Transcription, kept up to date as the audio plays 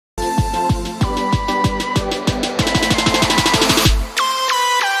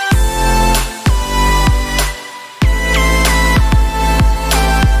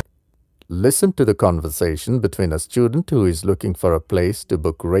Listen to the conversation between a student who is looking for a place to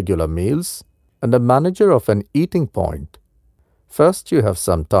book regular meals and a manager of an eating point. First, you have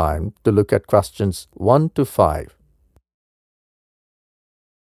some time to look at questions 1 to 5.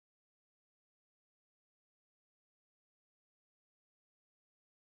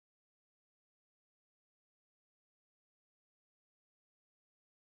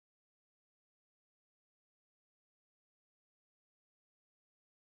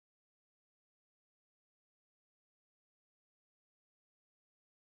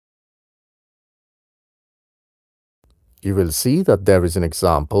 You will see that there is an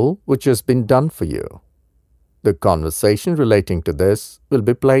example which has been done for you. The conversation relating to this will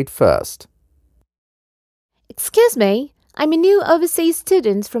be played first. Excuse me, I'm a new overseas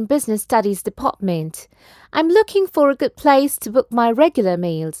student from Business Studies Department. I'm looking for a good place to book my regular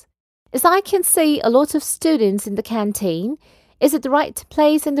meals. As I can see a lot of students in the canteen, is it the right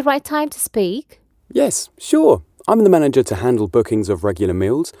place and the right time to speak? Yes, sure. I'm the manager to handle bookings of regular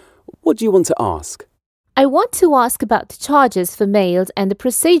meals. What do you want to ask? I want to ask about the charges for meals and the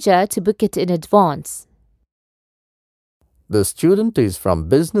procedure to book it in advance. The student is from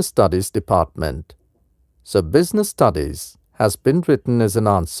Business Studies Department. So Business Studies has been written as an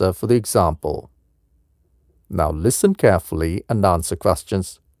answer for the example. Now listen carefully and answer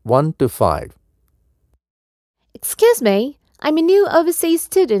questions 1 to 5. Excuse me, I'm a new overseas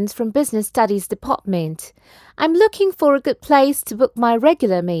student from Business Studies Department. I'm looking for a good place to book my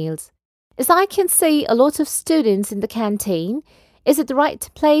regular meals. As I can see a lot of students in the canteen, is it the right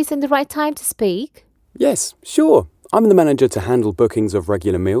place and the right time to speak? Yes, sure. I'm the manager to handle bookings of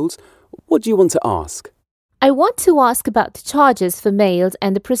regular meals. What do you want to ask? I want to ask about the charges for meals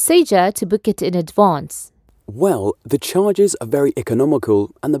and the procedure to book it in advance. Well, the charges are very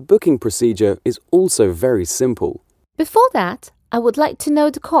economical and the booking procedure is also very simple. Before that, I would like to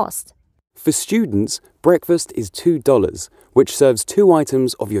know the cost. For students, breakfast is $2, which serves 2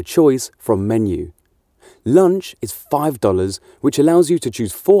 items of your choice from menu. Lunch is $5, which allows you to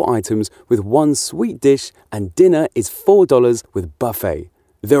choose 4 items with 1 sweet dish, and dinner is $4 with buffet.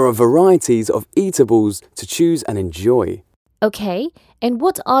 There are varieties of eatables to choose and enjoy. Okay, and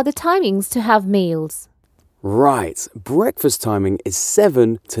what are the timings to have meals? Right, breakfast timing is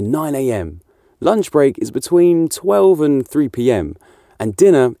 7 to 9 a.m. Lunch break is between 12 and 3 p.m. and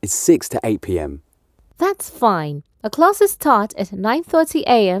dinner is 6 to 8 p.m. That's fine. Our classes start at 9:30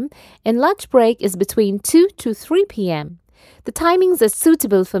 a.m. and lunch break is between 2 to 3 p.m. The timings are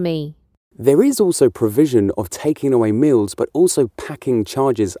suitable for me. There is also provision of taking away meals, but also packing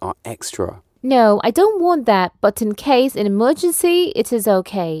charges are extra. No, I don't want that, but in case an emergency, it is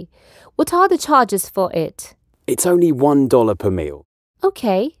okay. What are the charges for it? It's only $1 per meal.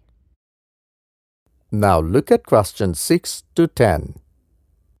 Okay. Now look at questions 6 to 10.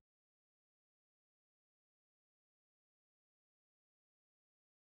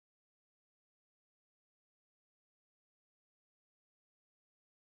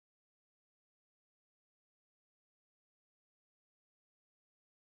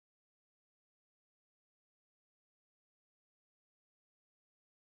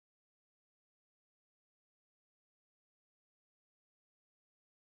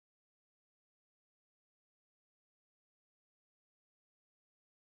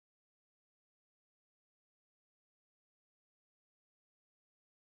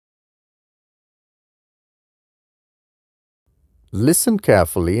 Listen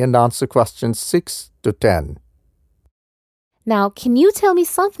carefully and answer questions 6 to 10. Now, can you tell me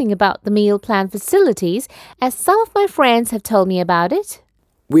something about the meal plan facilities, as some of my friends have told me about it?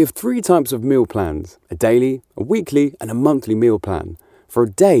 We have 3 types of meal plans: a daily, a weekly, and a monthly meal plan. For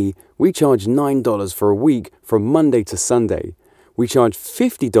a day, we charge $9 for a week from Monday to Sunday. We charge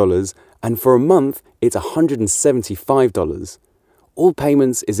 $50, and for a month, it's $175. All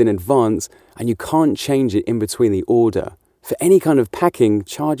payments is in advance, and you can't change it in between the order. For any kind of packing,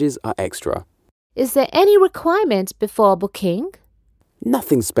 charges are extra. Is there any requirement before booking?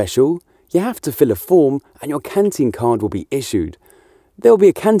 Nothing special. You have to fill a form and your canteen card will be issued. There will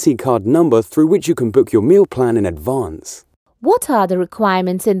be a canteen card number through which you can book your meal plan in advance. What are the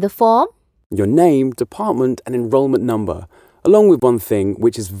requirements in the form? Your name, department and enrollment number, along with one thing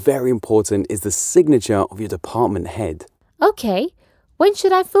which is very important is the signature of your department head. Okay. When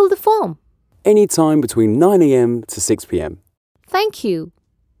should I fill the form? Any time between 9 a.m. to 6 p.m. Thank you.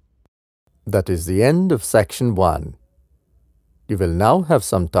 That is the end of section 1. You will now have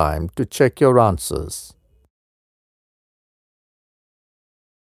some time to check your answers.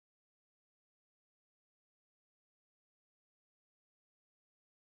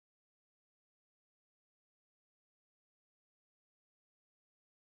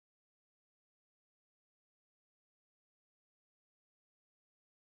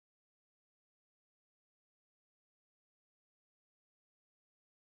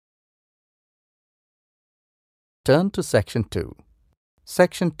 Turn to Section 2.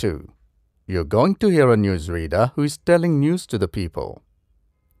 Section 2. You're going to hear a newsreader who is telling news to the people.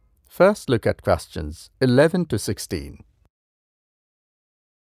 First, look at questions 11 to 16.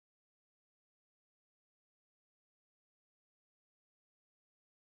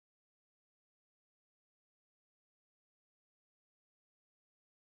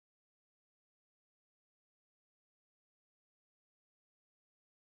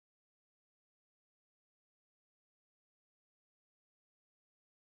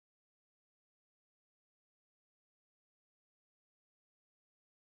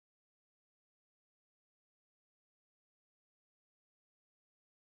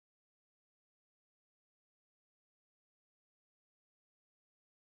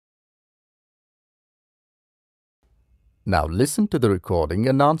 Now listen to the recording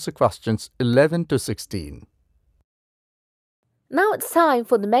and answer questions 11 to 16. Now it's time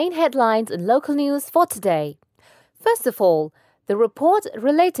for the main headlines and local news for today. First of all, the report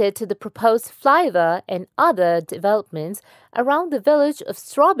related to the proposed flyover and other developments around the village of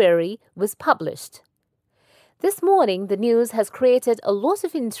Strawberry was published. This morning, the news has created a lot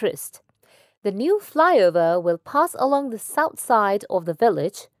of interest. The new flyover will pass along the south side of the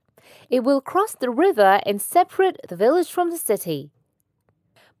village. It will cross the river and separate the village from the city.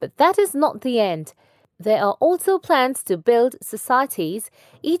 But that is not the end. There are also plans to build societies,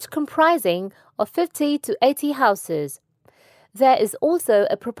 each comprising of 50 to 80 houses. There is also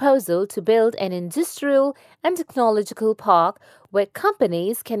a proposal to build an industrial and technological park where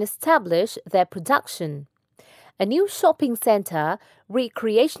companies can establish their production. A new shopping center,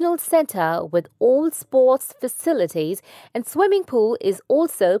 recreational center with all sports facilities and swimming pool is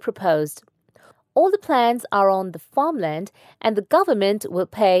also proposed. All the plans are on the farmland and the government will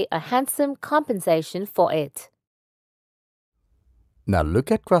pay a handsome compensation for it. Now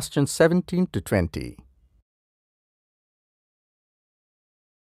look at questions 17 to 20.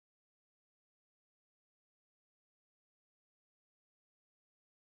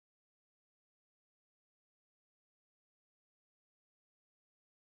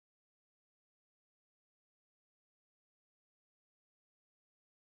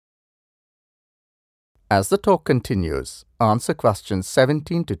 As the talk continues, answer questions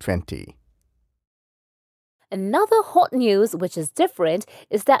 17 to 20. Another hot news which is different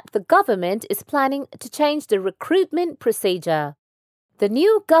is that the government is planning to change the recruitment procedure. The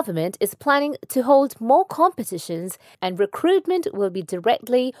new government is planning to hold more competitions and recruitment will be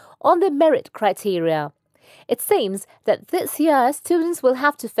directly on the merit criteria. It seems that this year students will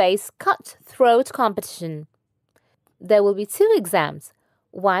have to face cutthroat competition. There will be 2 exams,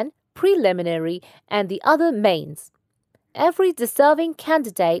 one preliminary and the other mains. Every deserving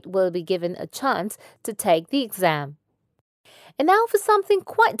candidate will be given a chance to take the exam. And now for something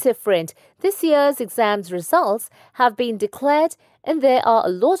quite different. This year's exams results have been declared and there are a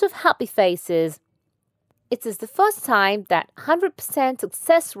lot of happy faces. It is the first time that 100%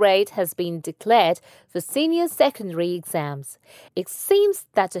 success rate has been declared for senior secondary exams. It seems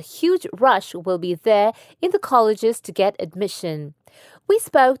that a huge rush will be there in the colleges to get admission. We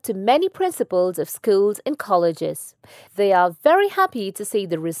spoke to many principals of schools and colleges. They are very happy to see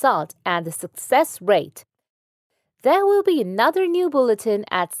the result and the success rate. There will be another new bulletin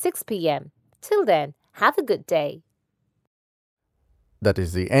at 6 p.m. Till then, have a good day. That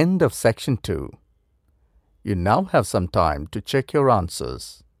is the end of Section 2. You now have some time to check your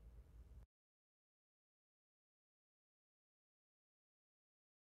answers.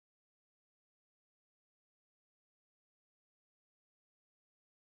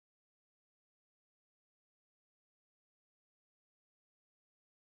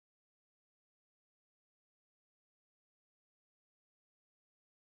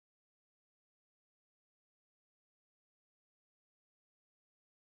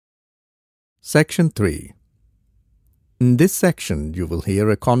 Section 3. In this section, you will hear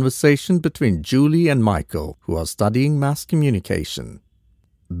a conversation between Julie and Michael, who are studying mass communication.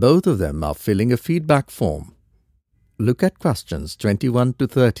 Both of them are filling a feedback form. Look at questions 21 to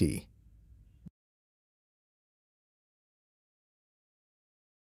 30.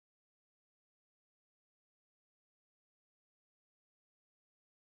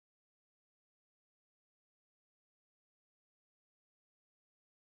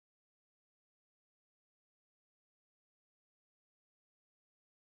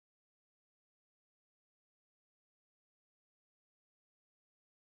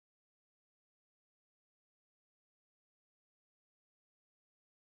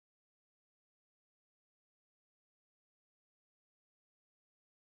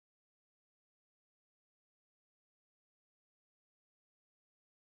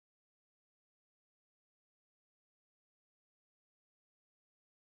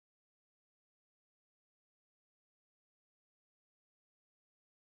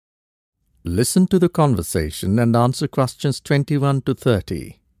 Listen to the conversation and answer questions 21 to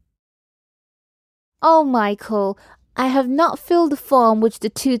 30. Oh, Michael, I have not filled the form which the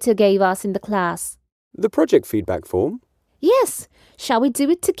tutor gave us in the class. The project feedback form? Yes, shall we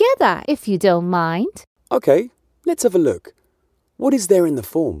do it together, if you don't mind? Okay, let's have a look. What is there in the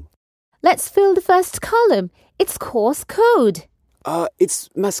form? Let's fill the first column. It's course code. It's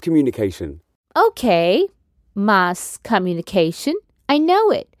mass communication. Okay, mass communication. I know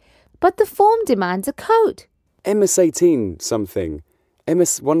it. But the form demands a code. MS-18 something.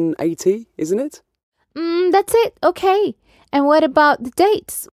 MS-180, isn't it? That's it. Okay. And what about the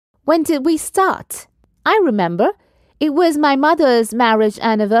dates? When did we start? I remember. It was my mother's marriage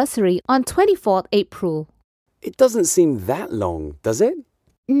anniversary on 24th April. It doesn't seem that long, does it?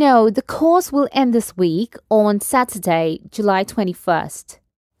 No, the course will end this week on Saturday, July 21st.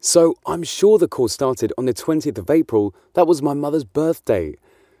 So I'm sure the course started on the 20th of April. That was my mother's birthday.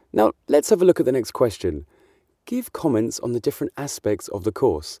 Now, let's have a look at the next question. Give comments on the different aspects of the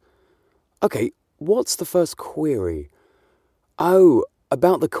course. Okay, what's the first query? Oh,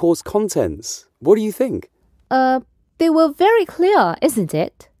 about the course contents. What do you think? They were very clear, isn't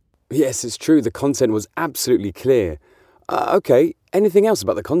it? Yes, it's true. The content was absolutely clear. Okay, anything else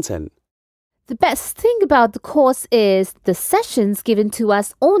about the content? The best thing about the course is the sessions given to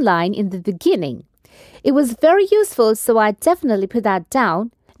us online in the beginning. It was very useful, so I definitely put that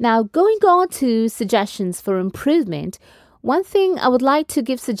down. Now, going on to suggestions for improvement, one thing I would like to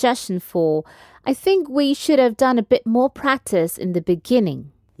give suggestion for, I think we should have done a bit more practice in the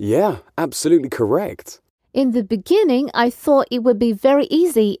beginning. Yeah, absolutely correct. In the beginning, I thought it would be very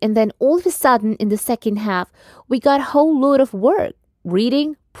easy, and then all of a sudden in the second half, we got a whole load of work,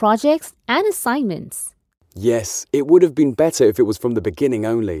 reading, projects, and assignments. Yes, it would have been better if it was from the beginning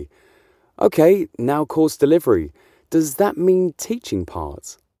only. Okay, now course delivery. Does that mean teaching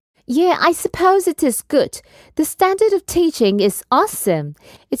part? Yeah, I suppose it is good. The standard of teaching is awesome.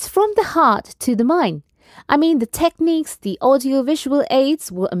 It's from the heart to the mind. I mean, the techniques, the audiovisual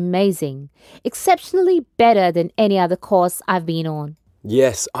aids were amazing. Exceptionally better than any other course I've been on.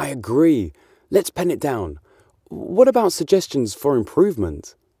 Yes, I agree. Let's pen it down. What about suggestions for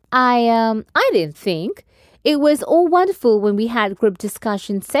improvement? I didn't think. It was all wonderful when we had group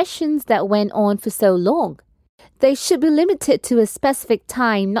discussion sessions that went on for so long. They should be limited to a specific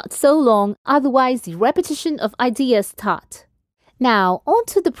time, not so long, otherwise the repetition of ideas start. Now, on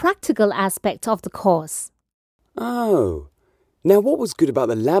to the practical aspect of the course. Oh, now what was good about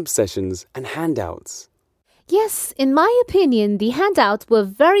the lab sessions and handouts? Yes, in my opinion, the handouts were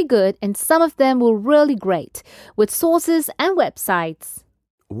very good and some of them were really great, with sources and websites.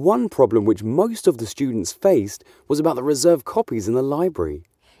 One problem which most of the students faced was about the reserved copies in the library.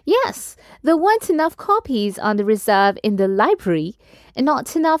 Yes, there weren't enough copies on the reserve in the library and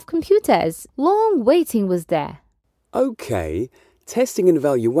not enough computers. Long waiting was there. Okay, testing and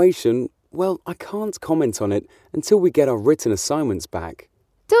evaluation, well, I can't comment on it until we get our written assignments back.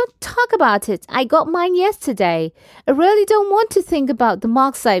 Don't talk about it. I got mine yesterday. I really don't want to think about the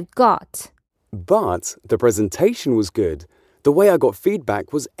marks I've got. But the presentation was good. The way I got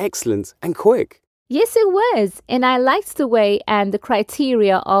feedback was excellent and quick. Yes, it was, and I liked the way and the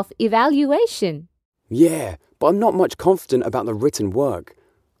criteria of evaluation. Yeah, but I'm not much confident about the written work.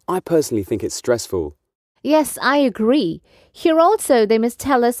 I personally think it's stressful. Yes, I agree. Here also they must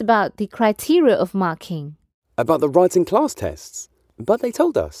tell us about the criteria of marking. About the writing class tests. But they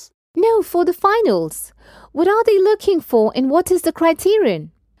told us. No, for the finals. What are they looking for and what is the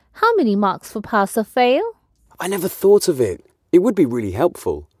criterion? How many marks for pass or fail? I never thought of it. It would be really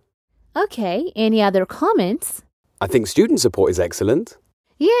helpful. Okay, any other comments? I think student support is excellent.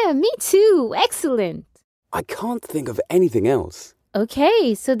 Yeah, me too. Excellent. I can't think of anything else.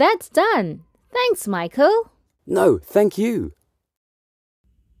 Okay, so that's done. Thanks, Michael. No, thank you.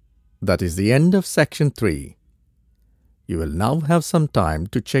 That is the end of section 3. You will now have some time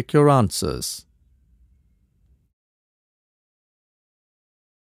to check your answers.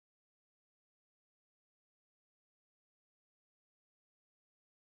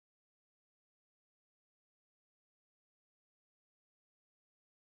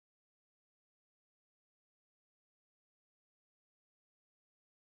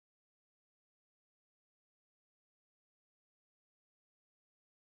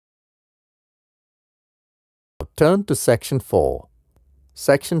 Turn to section 4.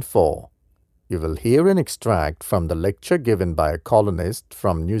 Section 4. You will hear an extract from the lecture given by a colonist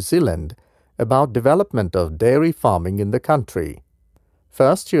from New Zealand about development of dairy farming in the country.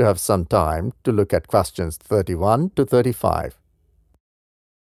 First, you have some time to look at questions 31 to 35.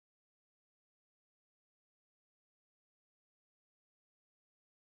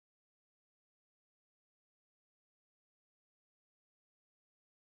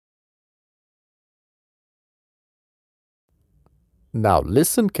 Now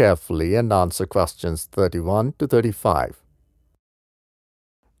listen carefully and answer questions 31 to 35.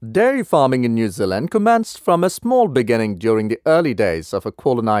 Dairy farming in New Zealand commenced from a small beginning during the early days of a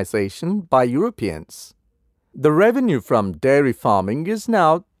colonization by Europeans. The revenue from dairy farming is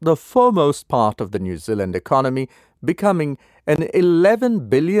now the foremost part of the New Zealand economy, becoming an 11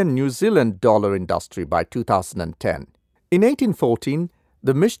 billion New Zealand dollar industry by 2010. In 1814,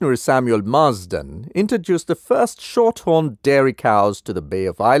 the missionary Samuel Marsden introduced the first shorthorn dairy cows to the Bay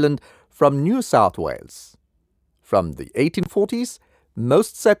of Island from New South Wales. From the 1840s,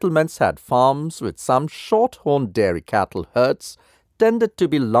 most settlements had farms with some shorthorn dairy cattle herds tended to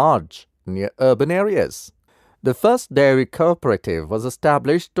be large near urban areas. The first dairy cooperative was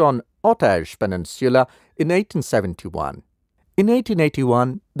established on Otash Peninsula in 1871. In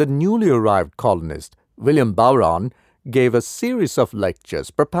 1881, the newly arrived colonist William Bowron gave a series of lectures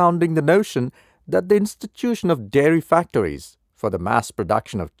propounding the notion that the institution of dairy factories for the mass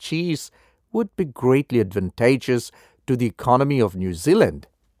production of cheese would be greatly advantageous to the economy of New Zealand.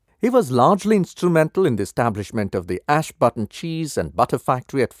 He was largely instrumental in the establishment of the Ashbutton Cheese and Butter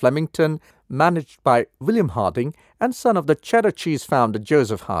Factory at Flemington, managed by William Harding and son of the cheddar cheese founder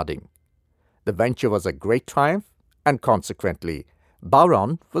Joseph Harding. The venture was a great triumph, and consequently,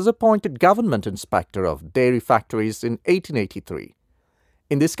 Bowron was appointed government inspector of dairy factories in 1883.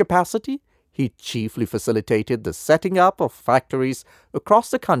 In this capacity, he chiefly facilitated the setting up of factories across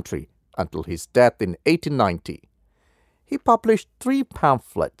the country until his death in 1890. He published 3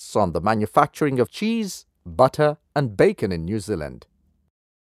 pamphlets on the manufacturing of cheese, butter and bacon in New Zealand.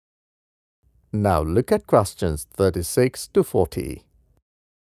 Now look at questions 36 to 40.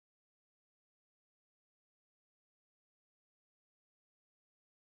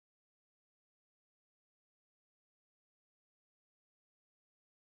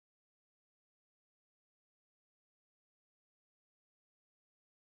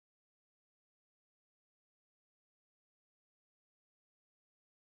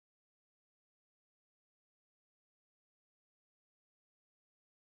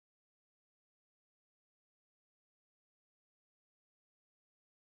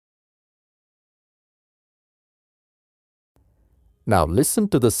 Now listen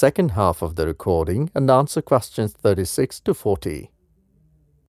to the second half of the recording and answer questions 36 to 40.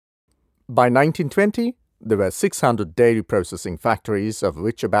 By 1920, there were 600 dairy processing factories, of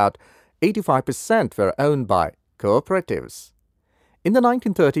which about 85% were owned by cooperatives. In the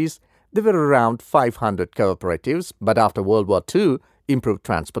 1930s, there were around 500 cooperatives, but after World War II, improved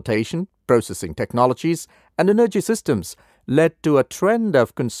transportation, processing technologies, and energy systems led to a trend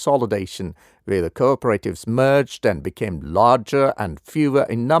of consolidation where the cooperatives merged and became larger and fewer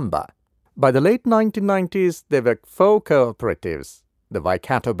in number. By the late 1990s, there were 4 cooperatives: the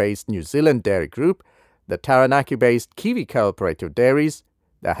Waikato-based New Zealand Dairy Group, the Taranaki-based Kiwi Cooperative Dairies,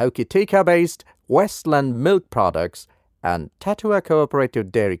 the Hokitika-based Westland Milk Products, and Tatua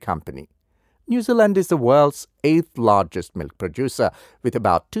Cooperative Dairy Company. New Zealand is the world's 8th largest milk producer, with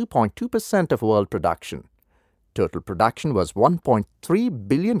about 2.2% of world production. Total production was 1.3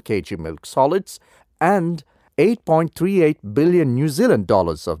 billion kg milk solids and 8.38 billion New Zealand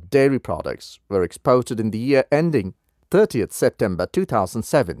dollars of dairy products were exported in the year ending 30th September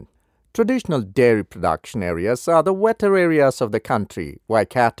 2007. Traditional dairy production areas are the wetter areas of the country: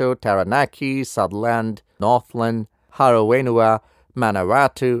 Waikato, Taranaki, Sutherland, Northland, Harowenua,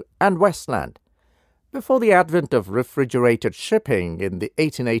 Manawatu, and Westland. Before the advent of refrigerated shipping in the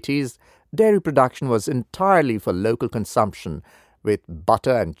 1880s, dairy production was entirely for local consumption, with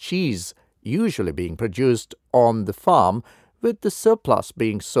butter and cheese usually being produced on the farm, with the surplus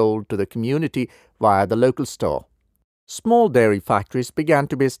being sold to the community via the local store. Small dairy factories began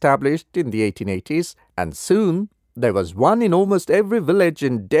to be established in the 1880s, and soon there was one in almost every village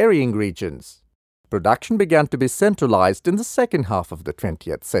in dairying regions. Production began to be centralized in the second half of the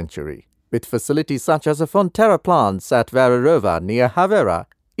 20th century, with facilities such as the Fonterra plants at Vararova near Havera,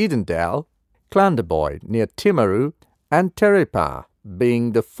 Edendale, Clandeboye near Timaru, and Terepa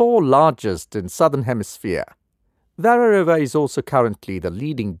being the 4 largest in Southern Hemisphere. Vararova is also currently the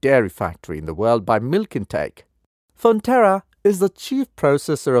leading dairy factory in the world by milk intake. Fonterra is the chief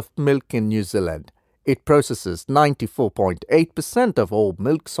processor of milk in New Zealand. It processes 94.8% of all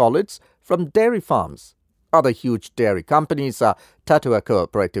milk solids from dairy farms. Other huge dairy companies are Tatua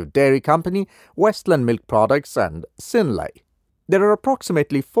Cooperative Dairy Company, Westland Milk Products, and Synlait. There are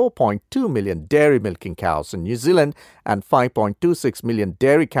approximately 4.2 million dairy milking cows in New Zealand and 5.26 million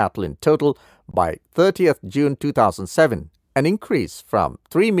dairy cattle in total by 30th June 2007, an increase from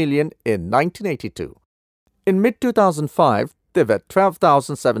 3 million in 1982. In mid-2005, there were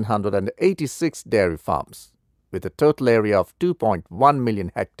 12,786 dairy farms. with a total area of 2.1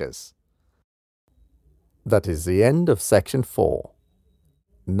 million hectares. That is the end of section 4.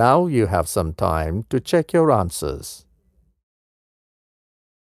 Now you have some time to check your answers.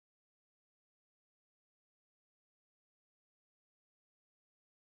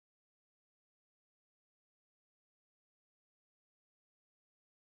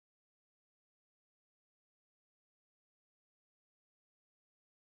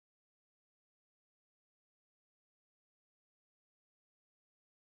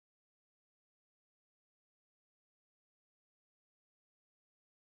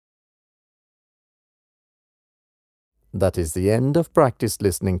 That is the end of practice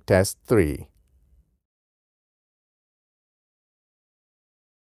listening test 3.